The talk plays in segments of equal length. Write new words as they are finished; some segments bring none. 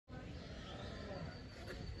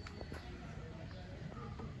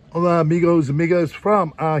Hola amigos, amigas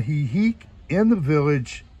from Ajijic in the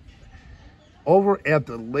village over at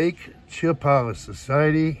the Lake Chapala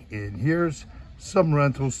Society, and here's some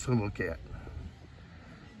rentals to look at.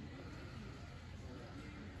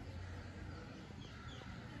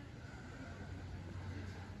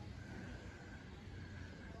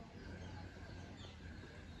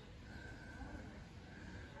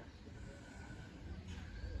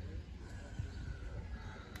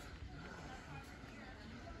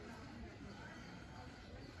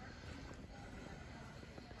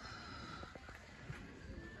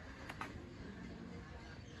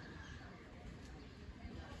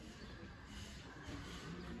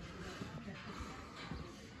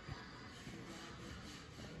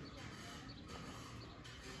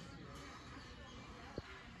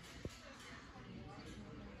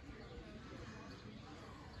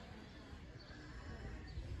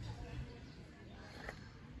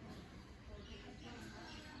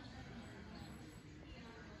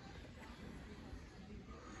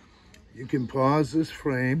 You can pause this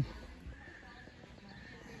frame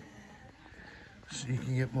so you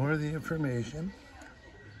can get more of the information.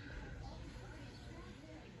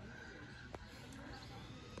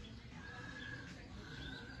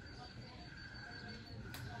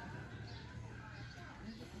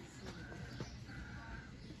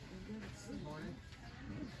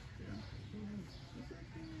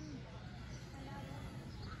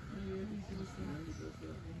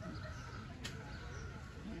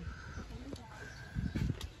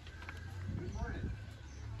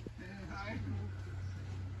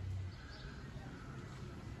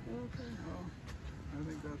 Okay. Well, I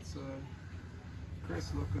think that's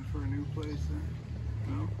Chris looking for a new place.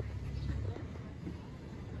 No?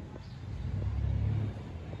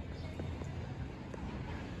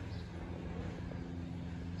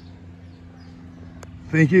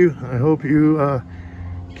 Thank you. I hope you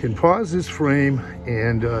can pause this frame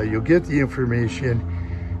and you'll get the information.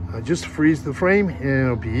 Just freeze the frame and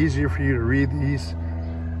it'll be easier for you to read these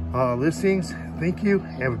listings. Thank you.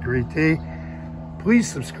 Have a great day. Please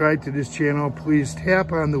subscribe to this channel. Please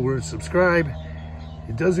tap on the word subscribe.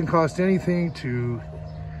 It doesn't cost anything to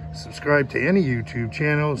subscribe to any YouTube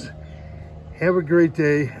channels. Have a great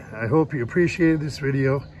day. I hope you appreciated this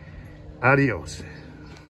video. Adios.